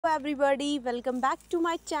Hello everybody, welcome back to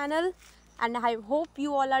my channel and I hope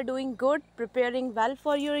you all are doing good, preparing well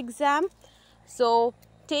for your exam. So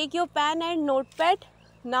take your pen and notepad.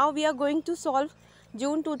 Now we are going to solve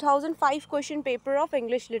June 2005 question paper of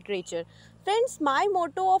English literature. Friends, my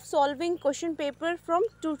motto of solving question paper from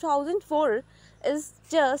 2004 is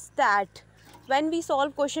just that when we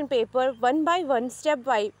solve question paper one by one, step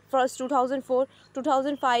by first 2004,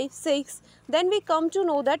 2005, 6, then we come to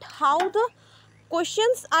know that how the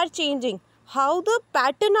questions are changing, how the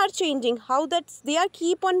pattern are changing, how that they are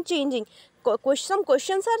keep on changing. Some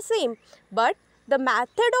questions are same, but the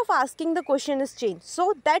method of asking the question is changed.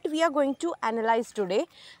 So that we are going to analyze today.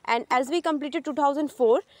 And as we completed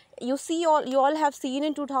 2004, you all have seen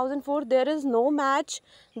in 2004 there is no match,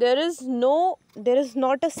 there is not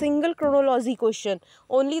a single chronology question.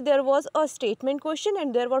 Only there was a statement question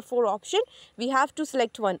and there were 4 options. We have to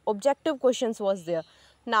select one. Objective questions was there.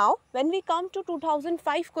 Now, when we come to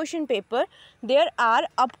 2005 question paper, there are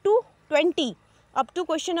up to 20. Up to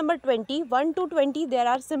question number 20, 1 to 20, there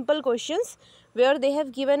are simple questions where they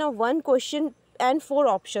have given a one question and 4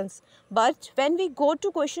 options. But when we go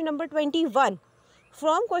to question number 21,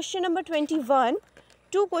 from question number 21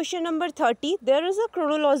 to question number 30, there is a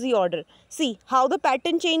chronology order. See how the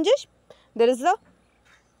pattern changes. There is a,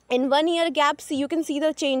 in 1 year gap, see you can see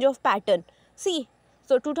the change of pattern. See,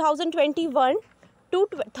 so 2021 to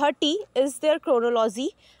 30 is their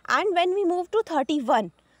chronology, and when we move to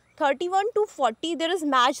 31 to 40, there is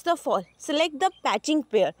match the fall. Select the matching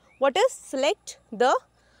pair. What is? Select the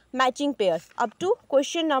matching pair up to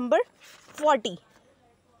question number 40.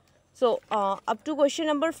 So up to question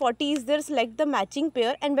number 40 is there, select the matching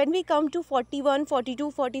pair. And when we come to 41,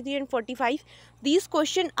 42, 43 and 45, these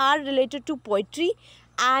questions are related to poetries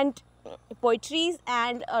and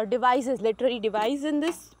devices, literary device in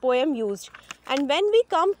this poem used. And when we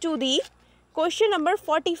come to the question number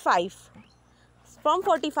 45, from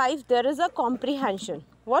 45 there is a comprehension.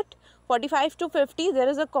 What? 45 to 50 there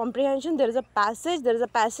is a comprehension, there is a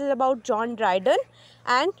passage about John Dryden,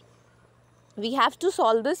 and we have to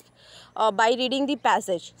solve this by reading the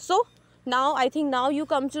passage. So now I think now you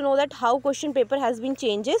come to know that how question paper has been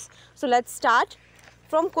changes. So let's start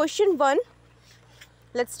from question 1.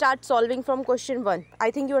 Let's start solving from question 1.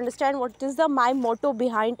 I think you understand what is my motto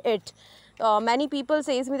behind it. Many people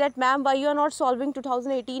says me that, ma'am, why you are not solving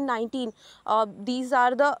 2018-19? These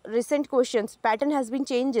are the recent questions. Pattern has been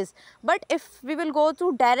changes. But if we will go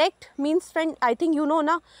to direct, means friend, I think you know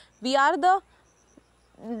na, we are the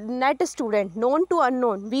NET student, known to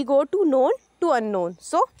unknown. We go to known to unknown.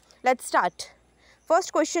 So let's start.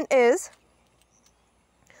 First question is,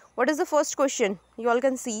 what is the first question? You all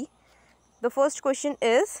can see. The first question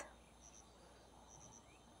is,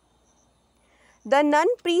 the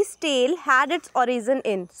nun-priest tale had its origin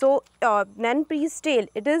in. So, nun-priest tale,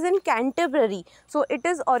 it is in Canterbury. So, it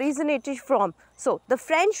is originated from. So, the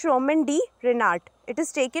French Roman de Renard. It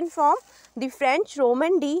is taken from the French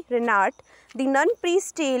Roman de Renard. The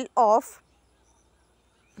nun-priest tale of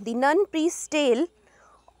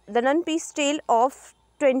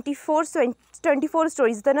 24 stories.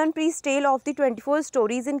 The Nun-Priest Tale of the 24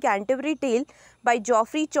 Stories in Canterbury Tale by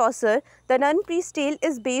Geoffrey Chaucer. The Nun-Priest Tale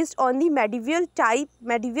is based on the medieval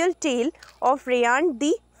tale of Raymond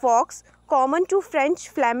the Fox, common to French,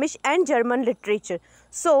 Flemish and German literature.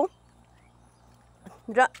 So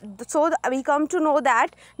we come to know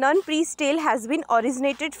that Nun-Priest Tale has been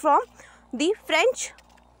originated from the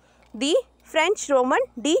French Roman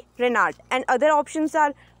de Renard, and other options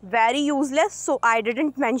are very useless, so I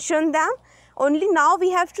didn't mention them. Only now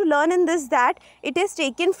we have to learn in this that it is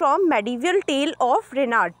taken from medieval tale of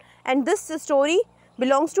Renard, and this story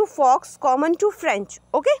belongs to Fox, common to French.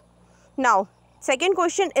 Okay. Now second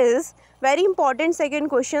question is very important. Second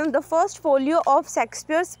question, the first folio of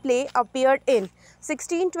Shakespeare's play appeared in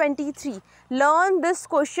 1623. Learn this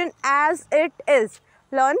question as it is.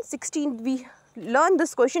 Learn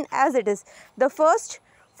this question as it is. The first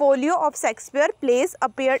folio of Shakespeare plays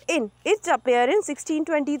appeared in. It appeared in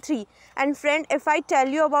 1623. And friend, if I tell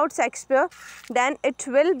you about Shakespeare, then it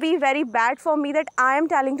will be very bad for me that I am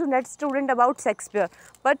telling to NET student about Shakespeare.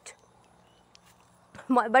 But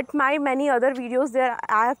my many other videos there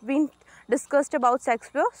I have been discussed about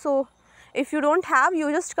Shakespeare. So if you don't have, you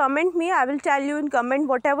just comment me. I will tell you in comment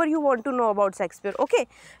whatever you want to know about Shakespeare. Okay.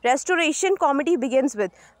 Restoration comedy begins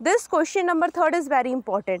with. This question number 3 is very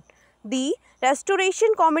important. The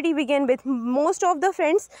Restoration comedy begin with. Most of the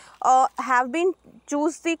friends have been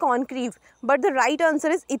choose the concrete, but the right answer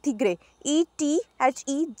is Ethegre. E-T-H-E-G-R-E-G-E.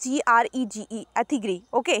 Ethegre.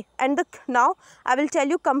 Okay. And now I will tell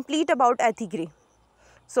you complete about Ethegre.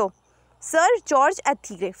 So Sir George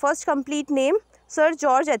Ethegre. First complete name, Sir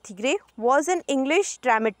George Ethigray was an English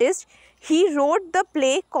dramatist. He wrote the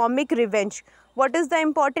play Comic Revenge. What is the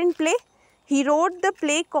important play? He wrote the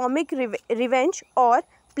play Comic Revenge or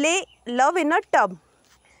play Love in a Tub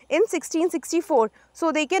in 1664.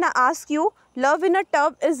 So they can ask you, Love in a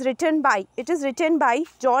Tub is written by, it is written by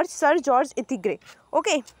Sir George Ethigray.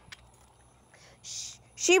 Okay.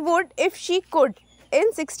 She Would If She Could in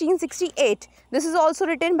 1668. This is also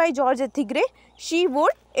written by George Ethigray. She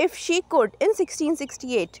Would If She Could in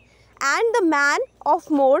 1668. And The Man of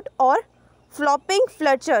Mode or Flopping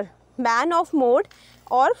Fletcher. Man of Mode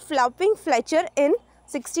or Flopping Fletcher in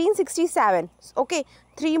 1667. Okay,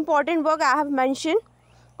 3 important work I have mentioned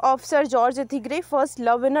of Sir George Ethigray. First,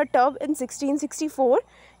 Love in a Tub in 1664.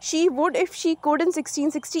 She Would If She Could in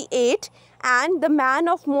 1668. And The Man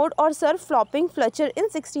of Mode or Sir Flopping Fletcher in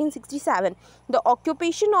 1667. The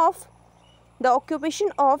occupation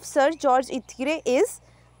of Sir George Ethigray is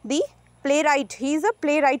the playwright. He is a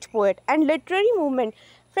playwright poet. And literary movement.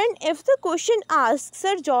 Friend, if the question asks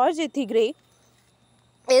Sir George Ethigray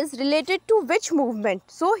is related to which movement?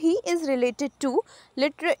 So he is related to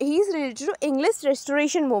English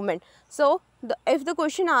Restoration movement. So if the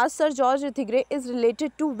question asks Sir George Ethigray is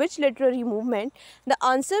related to which literary movement, the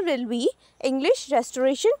answer will be English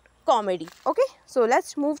Restoration comedy. Okay, so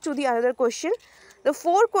let's move to the other question. The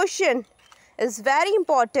fourth question is very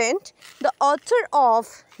important. The author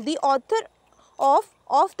of the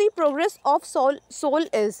Progress of Soul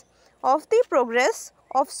is. Of the Progress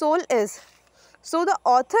of Soul is. So the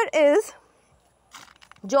author is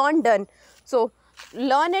John Donne. So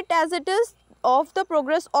learn it as it is. Of the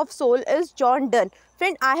Progress of Soul is John Donne.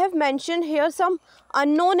 Friend, I have mentioned here some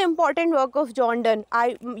unknown important work of John Donne.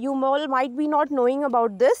 You all might be not knowing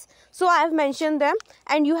about this. So I have mentioned them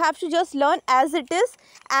and you have to just learn as it is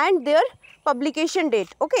and their publication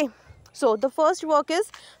date. Okay. So the first work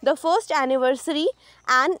is The First Anniversary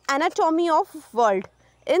and Anatomy of World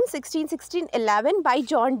in 1611 by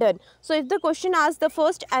John Donne. So if the question asks the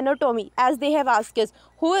first anatomy, as they have asked us,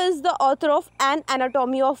 who is the author of An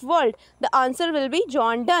Anatomy of World? The answer will be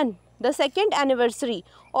John Donne. The second anniversary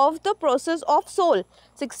of The Process of Soul,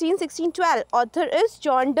 1612, author is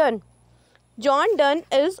John Donne. John Donne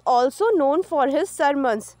is also known for his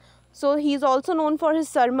sermons. So he is also known for his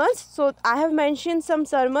sermons. So I have mentioned some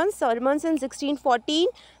sermons in 1614,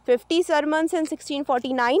 50 sermons in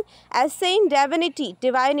 1649, Essay in Divinity.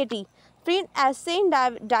 Friend, Essay in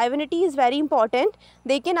Divinity is very important.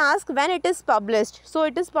 They can ask when it is published. So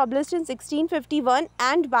it is published in 1651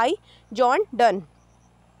 and by John Donne.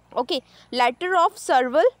 Okay, Letter of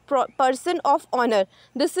Serval, Person of Honor.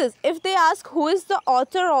 This is, if they ask who is the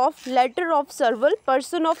author of Letter of Serval,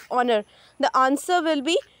 Person of Honor, the answer will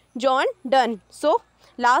be John Donne. So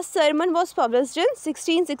last sermon was published in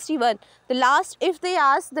 1661. If they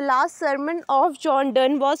ask the last sermon of John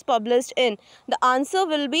Donne was published in, the answer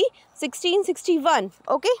will be 1661.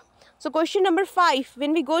 Okay. So question number 5.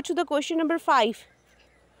 When we go to the question number 5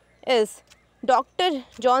 is Dr.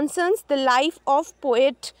 Johnson's The Life of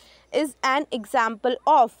Poet is an example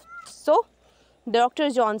of. So Dr.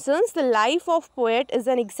 Johnson's The Life of Poet is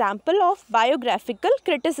an example of biographical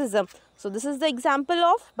criticism. So this is the example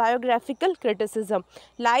of biographical criticism.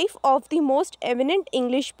 Life of the most eminent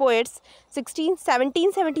English poets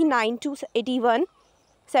 1779 to 81.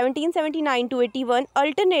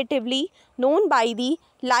 Alternatively known by the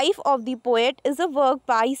Life of the Poet is a work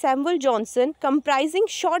by Samuel Johnson comprising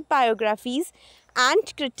short biographies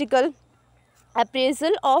and critical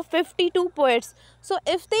appraisal of 52 poets. So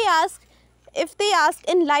if they ask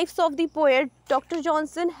in Lives of the Poet, Dr.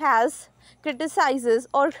 Johnson has criticizes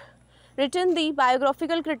or written the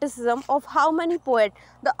biographical criticism of how many poets?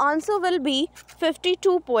 The answer will be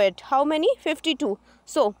 52 poets. How many? 52.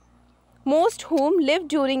 So most whom lived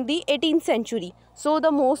during the 18th century. So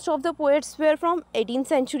the most of the poets were from 18th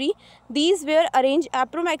century. These were arranged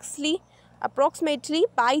approximately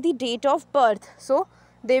by the date of birth. So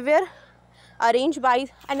they were arranged by,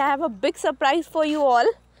 and I have a big surprise for you all.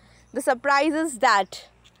 The surprise is that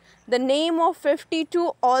the name of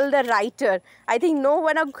 52 all the writer. I think no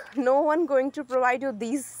one going to provide you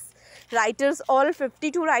these writers, all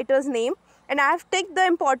 52 writers name, and I have taken the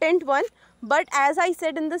important one. But as I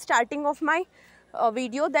said in the starting of my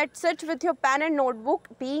video, that sit with your pen and notebook.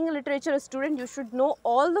 Being a literature student, you should know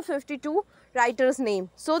all the 52 writers name.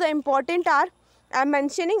 So the important are, I am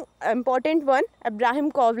mentioning important one: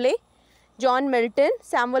 Abraham Cowley, John Milton,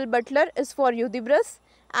 Samuel Butler is for Hudibras,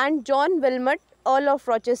 and John Wilmot, Earl of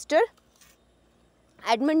Rochester,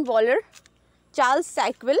 Edmund Waller, Charles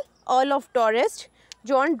Sackville, Earl of Torres,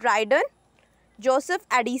 John Dryden, Joseph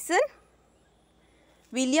Addison,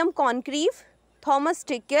 William Congreve, Thomas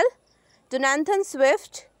Tickell, Jonathan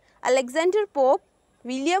Swift, Alexander Pope,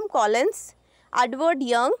 William Collins, Edward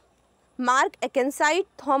Young, Mark Akenside,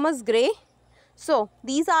 Thomas Gray. So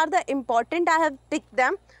these are the important, I have picked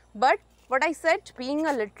them, but what I said, being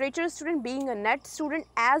a literature student, being a NET student,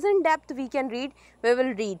 as in depth we can read, we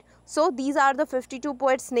will read. So these are the 52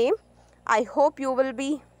 poets' name. I hope you will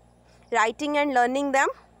be writing and learning them.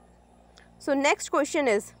 So next question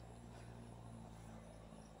is,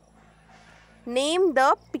 name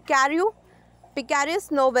the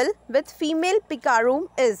picaresque novel with female picarum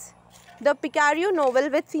is. The picaresque novel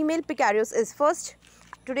with female picaresque is. First,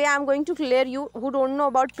 today I am going to clear you who don't know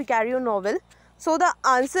about picaresque novel. So the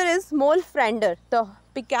answer is Mole Flander. The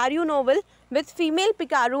picaresque novel with female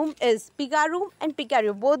picarum is. Picarum and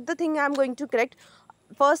picaresque, both the thing I am going to correct.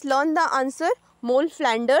 First learn the answer, Mole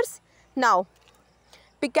Flanders. Now,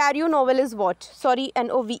 picaresque novel is what? Sorry,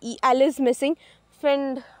 N-O-V-E, L is missing.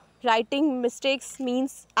 Friend, writing mistakes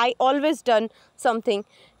means I always done something.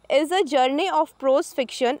 Is a journey of prose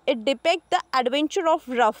fiction. It depicts the adventure of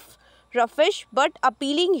roughish but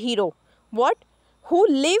appealing hero. What? Who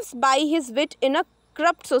lives by his wit in a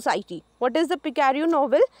corrupt society. What is the picaresque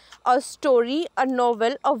novel? A story, a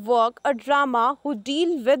novel, a work, a drama who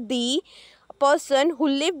deal with the person who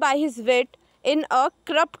live by his wit in a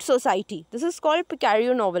corrupt society. This is called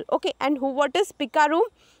picaresque novel. Okay, and what is picarum?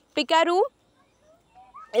 Picarum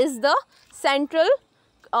is the central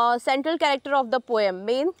character of the poem.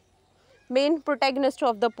 Main protagonist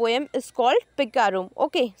of the poem is called picarum.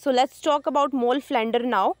 Okay, so let's talk about Mole Flander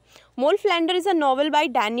now. Mole Flander is a novel by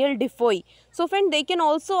Daniel Defoe. So friend, they can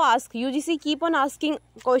also ask, UGC keep on asking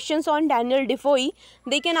questions on Daniel Defoe.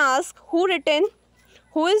 They can ask who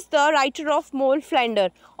is the writer of Mole Flander,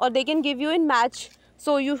 or they can give you in match.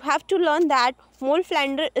 So you have to learn that Mole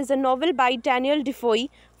Flander is a novel by Daniel Defoe,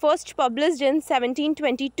 first published in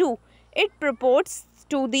 1722. It purports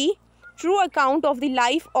to the true account of the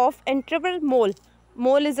life of entrepreneur Mole.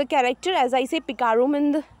 Mole is a character, as I say, picarum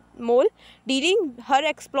in the Mole, dealing her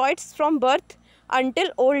exploits from birth until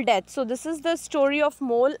old death. So this is the story of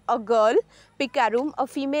Mole, a girl, picarum, a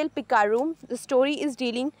female picarum. The story is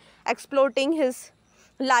exploiting his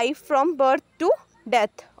life from birth to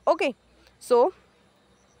death. Okay, so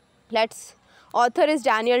author is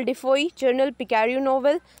Daniel Defoe, journal picaresque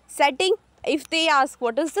novel. Setting, if they ask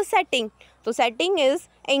what is the setting, so setting is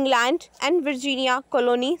England and Virginia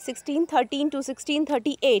colony, 1613 to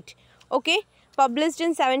 1638. Okay, published in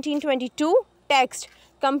 1722. Text,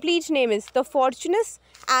 complete name is The Fortunes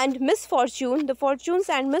and Misfortune, the fortunes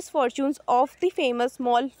and misfortunes of the famous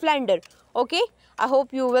Mole Flander. Okay, I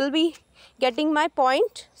hope you will be getting my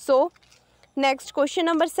point. So next, question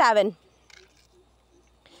number 7.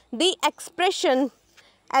 The expression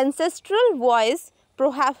ancestral voice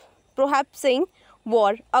perhapsing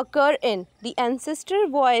war occur in. The ancestral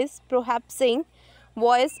voice perhapsing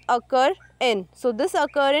voice occur in. So this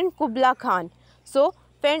occur in Kubla Khan. So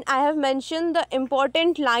friend, I have mentioned the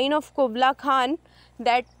important line of Kubla Khan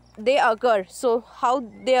that they occur. So how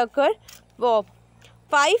they occur? 5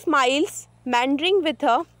 miles meandering with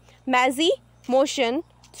a mazy motion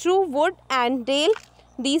through wood and dale,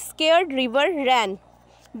 the scared river ran.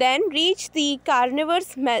 Then reached the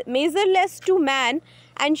carnivores measureless to man,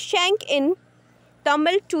 and sank in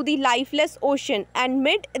tumult to the lifeless ocean. And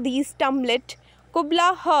mid these tumult,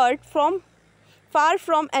 Kubla heard from far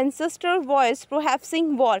from ancestral voice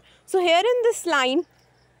perhapsing war. So here in this line,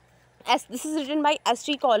 as this is written by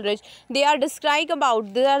S.T. Coleridge, they are describing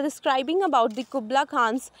about the Kubla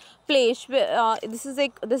Khan's place. This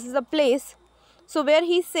is a place. So where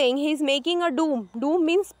he's saying he's making a doom. Doom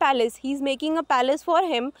means palace. He's making a palace for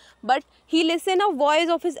him, but he listen a voice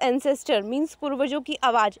of his ancestor, means purvajo ki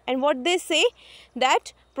awaaj. And what they say,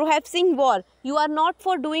 that perhapsing war. You are not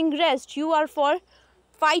for doing rest. You are for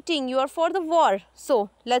fighting. You are for the war. So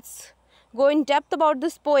let's go in depth about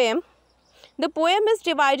this poem. The poem is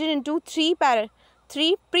divided into three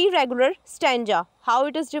pre-regular stanza. How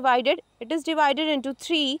it is divided? It is divided into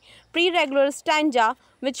 3 pre-regular stanza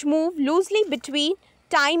which move loosely between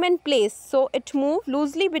time and place. So it moves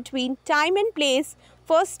loosely between time and place.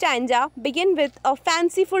 First stanza begin with a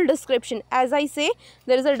fanciful description. As I say,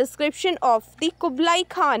 there is a description of the Kublai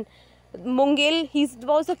Khan. Mughal, he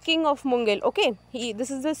was a king of Mughal. Okay,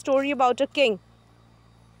 this is a story about a king.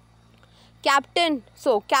 Captain,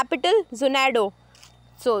 so capital Zonado.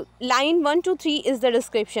 So line 1 to 3 is the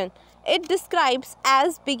description. It describes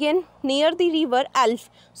as begin near the river Alf.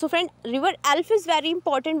 So friend, river Alf is very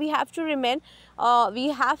important. We have to remember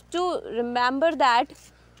that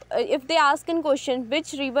if they ask in question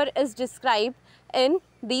which river is described in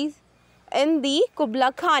these in the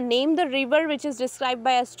Kubla Khan, name the river which is described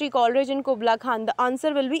by S.T. Coleridge in Kubla Khan. The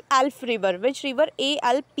answer will be Alph River. Which river?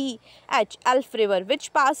 A-L-P-H, Alph River,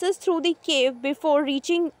 which passes through the cave before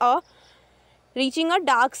reaching a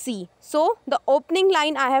dark sea. So, the opening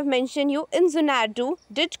line I have mentioned you in Xanadu,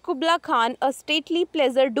 did Kubla Khan a stately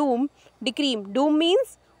pleasure doom decream. Doom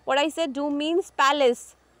means, what I said, doom means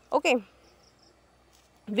palace. Okay.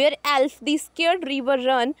 Where Alph, the scared river,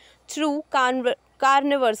 run through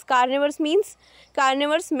carnivores. Carnivores means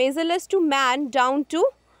measureless to man down to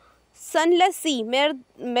sunless sea.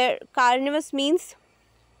 Carnivores means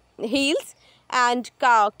hills, and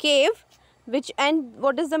cave, which, and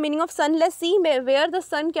what is the meaning of sunless sea? Where the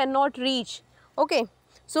sun cannot reach. Okay.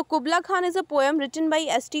 So, Kubla Khan is a poem written by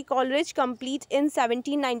S.T. Coleridge, complete in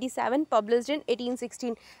 1797, published in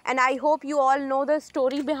 1816. And I hope you all know the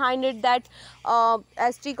story behind it, that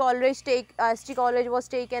S.T. Coleridge was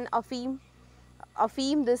taken Afim.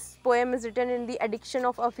 This poem is written in the addiction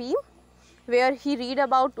of Afim, where he read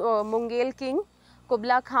about Mughal king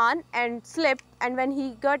Kubla Khan and slept, and when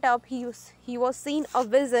he got up, he was seen a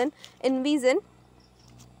vision.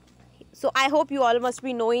 So I hope you all must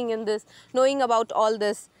be knowing about all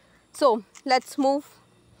this. So let's move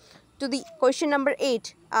to the question number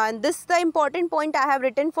 8, and this is the important point I have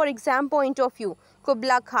written for exam point of view.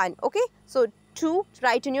 Kubla Khan. Okay, so to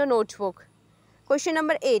write in your notebook. Question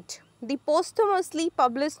number 8. The posthumously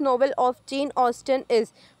published novel of Jane Austen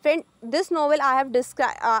is. Friend, this novel I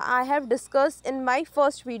have discussed in my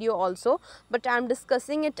first video also, but I am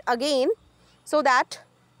discussing it again so that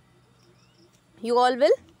you all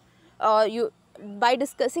will by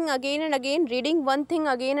discussing again and again, reading one thing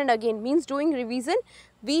again and again means doing revision.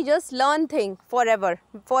 We just learn thing forever.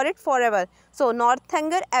 So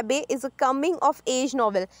Northanger Abbey is a coming of age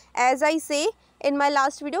novel. As I say in my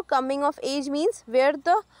last video, coming of age means where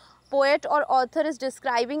the poet or author is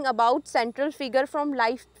describing about central figure from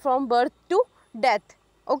life, from birth to death.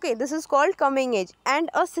 Okay, this is called coming age. And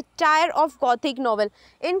a satire of Gothic novel.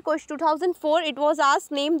 In 2004, it was asked,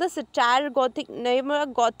 name the satire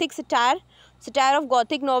satire of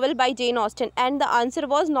Gothic novel by Jane Austen, and the answer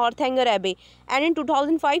was Northanger Abbey. And in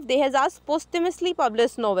 2005, they has asked posthumously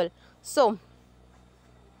published novel. So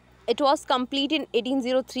it was complete in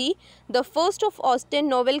 1803, the first of Austen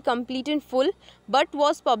novel complete in full, but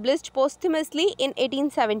was published posthumously in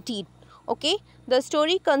 1817. Okay, the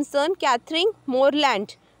story concerned Catherine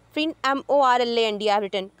Morland. M-O-R-L-A-N-D I have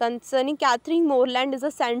written. Concerning Catherine Morland is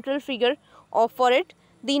a central figure for it.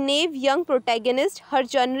 The naive young protagonist, her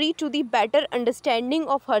journey to the better understanding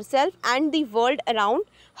of herself and the world around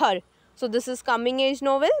her. So this is coming age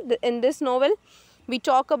novel. In this novel, we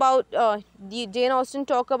talk about Jane Austen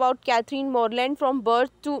talk about Catherine Morland from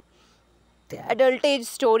birth to adult age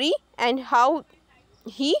story and how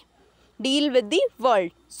he deal with the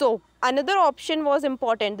world. So another option was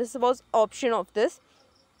important. This was option of this,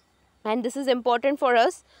 and this is important for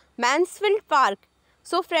us. Mansfield Park.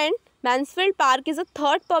 So friend, Mansfield Park is a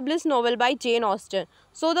third published novel by Jane Austen.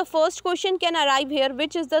 So the first question can arrive here,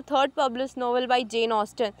 which is the third published novel by Jane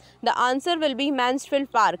Austen? The answer will be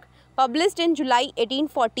Mansfield Park. Published in July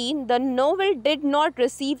 1814, the novel did not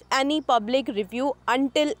receive any public review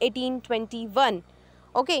until 1821.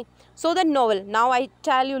 Okay, so the novel, now I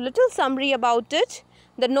tell you little summary about it.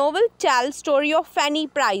 The novel tells story of Fanny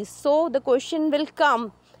Price. So the question will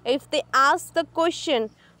come, if they ask the question,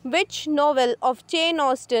 which novel of Jane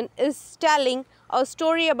Austen is telling a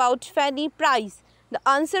story about Fanny Price? The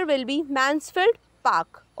answer will be Mansfield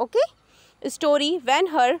Park. Okay, story when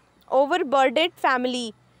her overburdened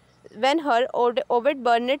family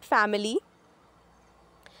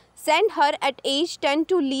sent her at age 10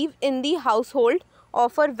 to live in the household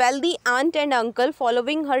of her wealthy aunt and uncle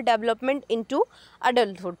following her development into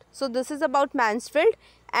adulthood. So this is about Mansfield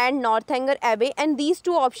and Northanger Abbey, and these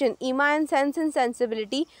two options, Emma and Sense and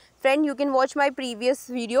Sensibility. Friend, you can watch my previous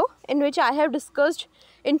video in which I have discussed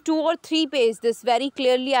in 2 or 3 pages this very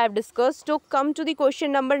clearly I have discussed. So come to the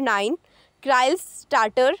question number 9, Cryle's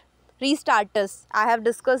starter resartus. I have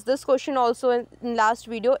discussed this question also in last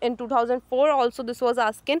video. In 2004 also this was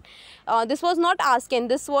asking. This was not asking,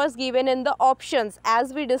 this was given in the options.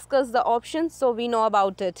 As we discussed the options, so we know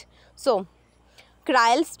about it. So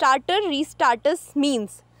Cryle's starter resartus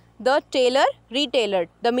means the tailor retailored.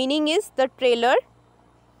 The meaning is the tailor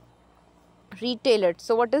retailored.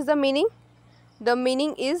 So what is the meaning? The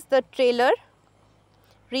meaning is the tailor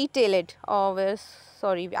retailed. Oh,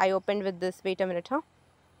 sorry, I opened with this. Wait a minute,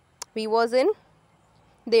 we was in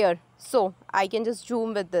there, so I can just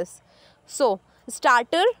zoom with this. So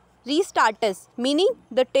starter resartus meaning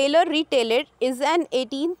the tailor retailed is an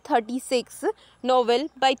 1836 novel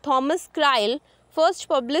by Thomas Cryle First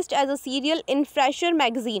published as a serial in Fresher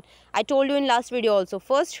magazine. I told you in last video also.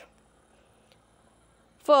 First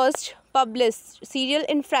published serial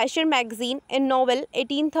in Fresher magazine in novel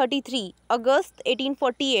 1833, August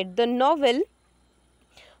 1848. The novel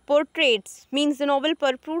portraits means the novel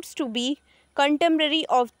purports to be contemporary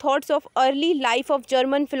of thoughts of early life of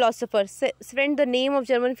German philosophers. Friend, the name of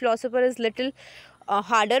German philosopher is little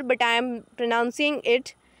harder, but I am pronouncing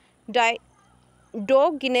it Diogenes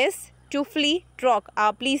Tufli Trock.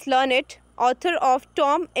 Please learn it. Author of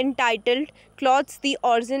Tom entitled Clothes, the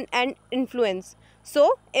Origin and Influence.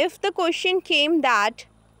 So, if the question came that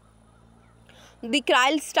the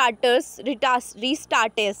Kriel Starters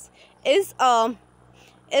Restartus is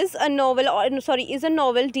a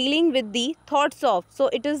novel dealing with the thoughts of. So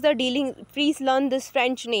it is the dealing. Please learn this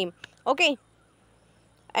French name. Okay.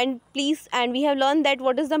 And we have learned that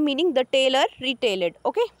what is the meaning? The tailor retailed.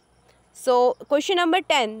 Okay. So question number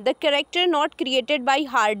 10. The character not created by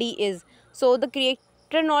Hardy is. So the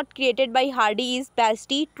character not created by Hardy is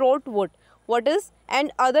Basti Trotwood. What is?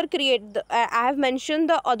 And other I have mentioned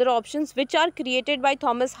the other options which are created by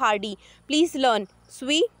Thomas Hardy. Please learn.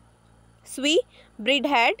 Sweet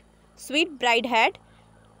Bridehead,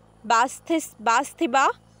 Bathsheba,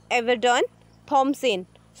 Everton, Thompson.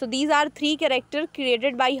 So these are 3 characters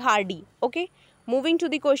created by Hardy. Okay. Moving to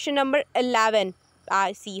the question number 11.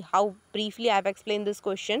 I see how briefly I have explained this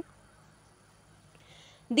question.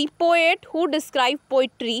 The poet who described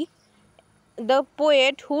poetry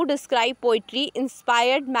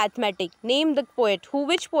inspired mathematics. Name the poet.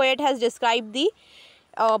 Which poet has described the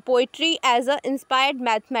poetry as a inspired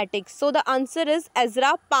mathematics? So the answer is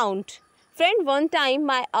Ezra Pound. Friend, one time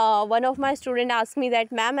one of my student asked me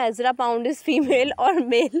that, ma'am, Ezra Pound is female or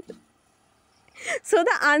male? So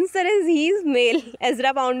the answer is he is male.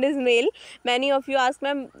 Ezra Pound is male. Many of you ask,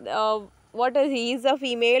 ma'am, what is he? Is a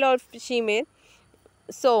female or female?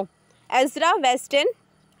 So Ezra Weston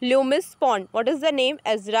Loomis Pond. What is the name?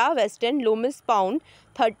 Ezra Weston Loomis Pond,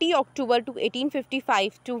 30 October to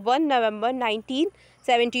 1855 to 1 November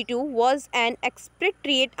 1972, was an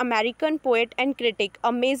expatriate American poet and critic,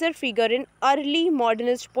 a major figure in early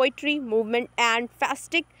modernist poetry movement and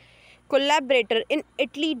fastic collaborator in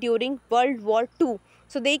Italy during World War II.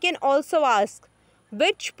 So they can also ask,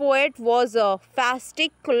 which poet was a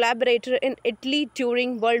fastic collaborator in Italy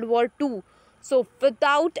during World War II? So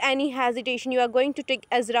without any hesitation, you are going to take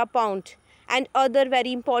Ezra Pound. And other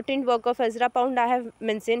very important work of Ezra Pound I have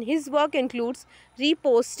mentioned. His work includes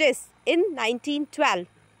Repostes in 1912,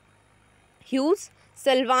 Hughes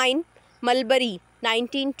Selwyn Mulberry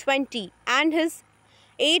 1920, and his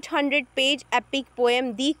 800-page epic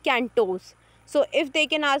poem The Cantos. So if they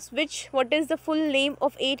can ask what is the full name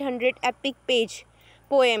of 800 epic page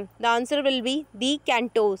poem, the answer will be The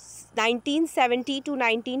Cantos, 1970 to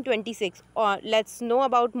 1926. Let's know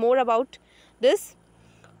more about this.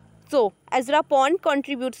 So Ezra Pound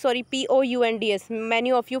contributes, P-O-U-N-D-S.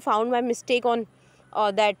 Many of you found my mistake on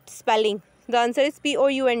that spelling. The answer is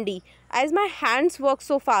P-O-U-N-D. As my hands work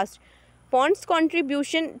so fast. Pound's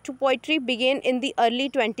contribution to poetry began in the early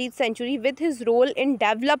 20th century with his role in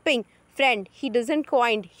developing, friend, he doesn't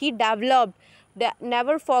coin, he developed,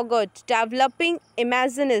 never forgot, developing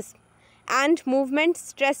imagination and movement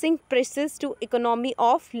stressing precision to economy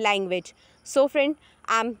of language. So friend,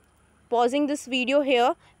 I'm pausing this video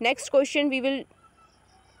here. Next question we will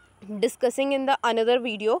discussing in the another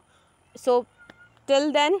video. So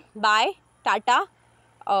till then, bye, tata.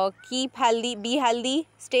 Keep healthy, be healthy,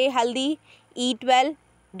 stay healthy, eat well,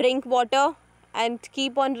 drink water, and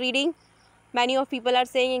keep on reading. Many of people are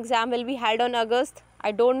saying exam will be held on August.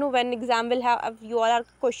 I don't know when exam will have. You all are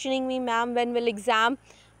questioning me, ma'am, when will exam?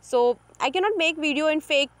 So I cannot make video in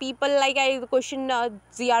fake people like the question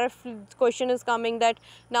ZRF question is coming that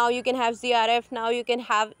now you can have ZRF, now you can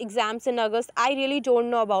have exams in August. I really don't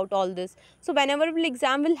know about all this. So whenever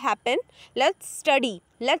exam will happen, let's study.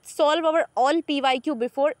 Let's solve our all PYQ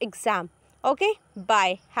before exam. Okay,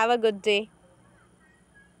 bye. Have a good day.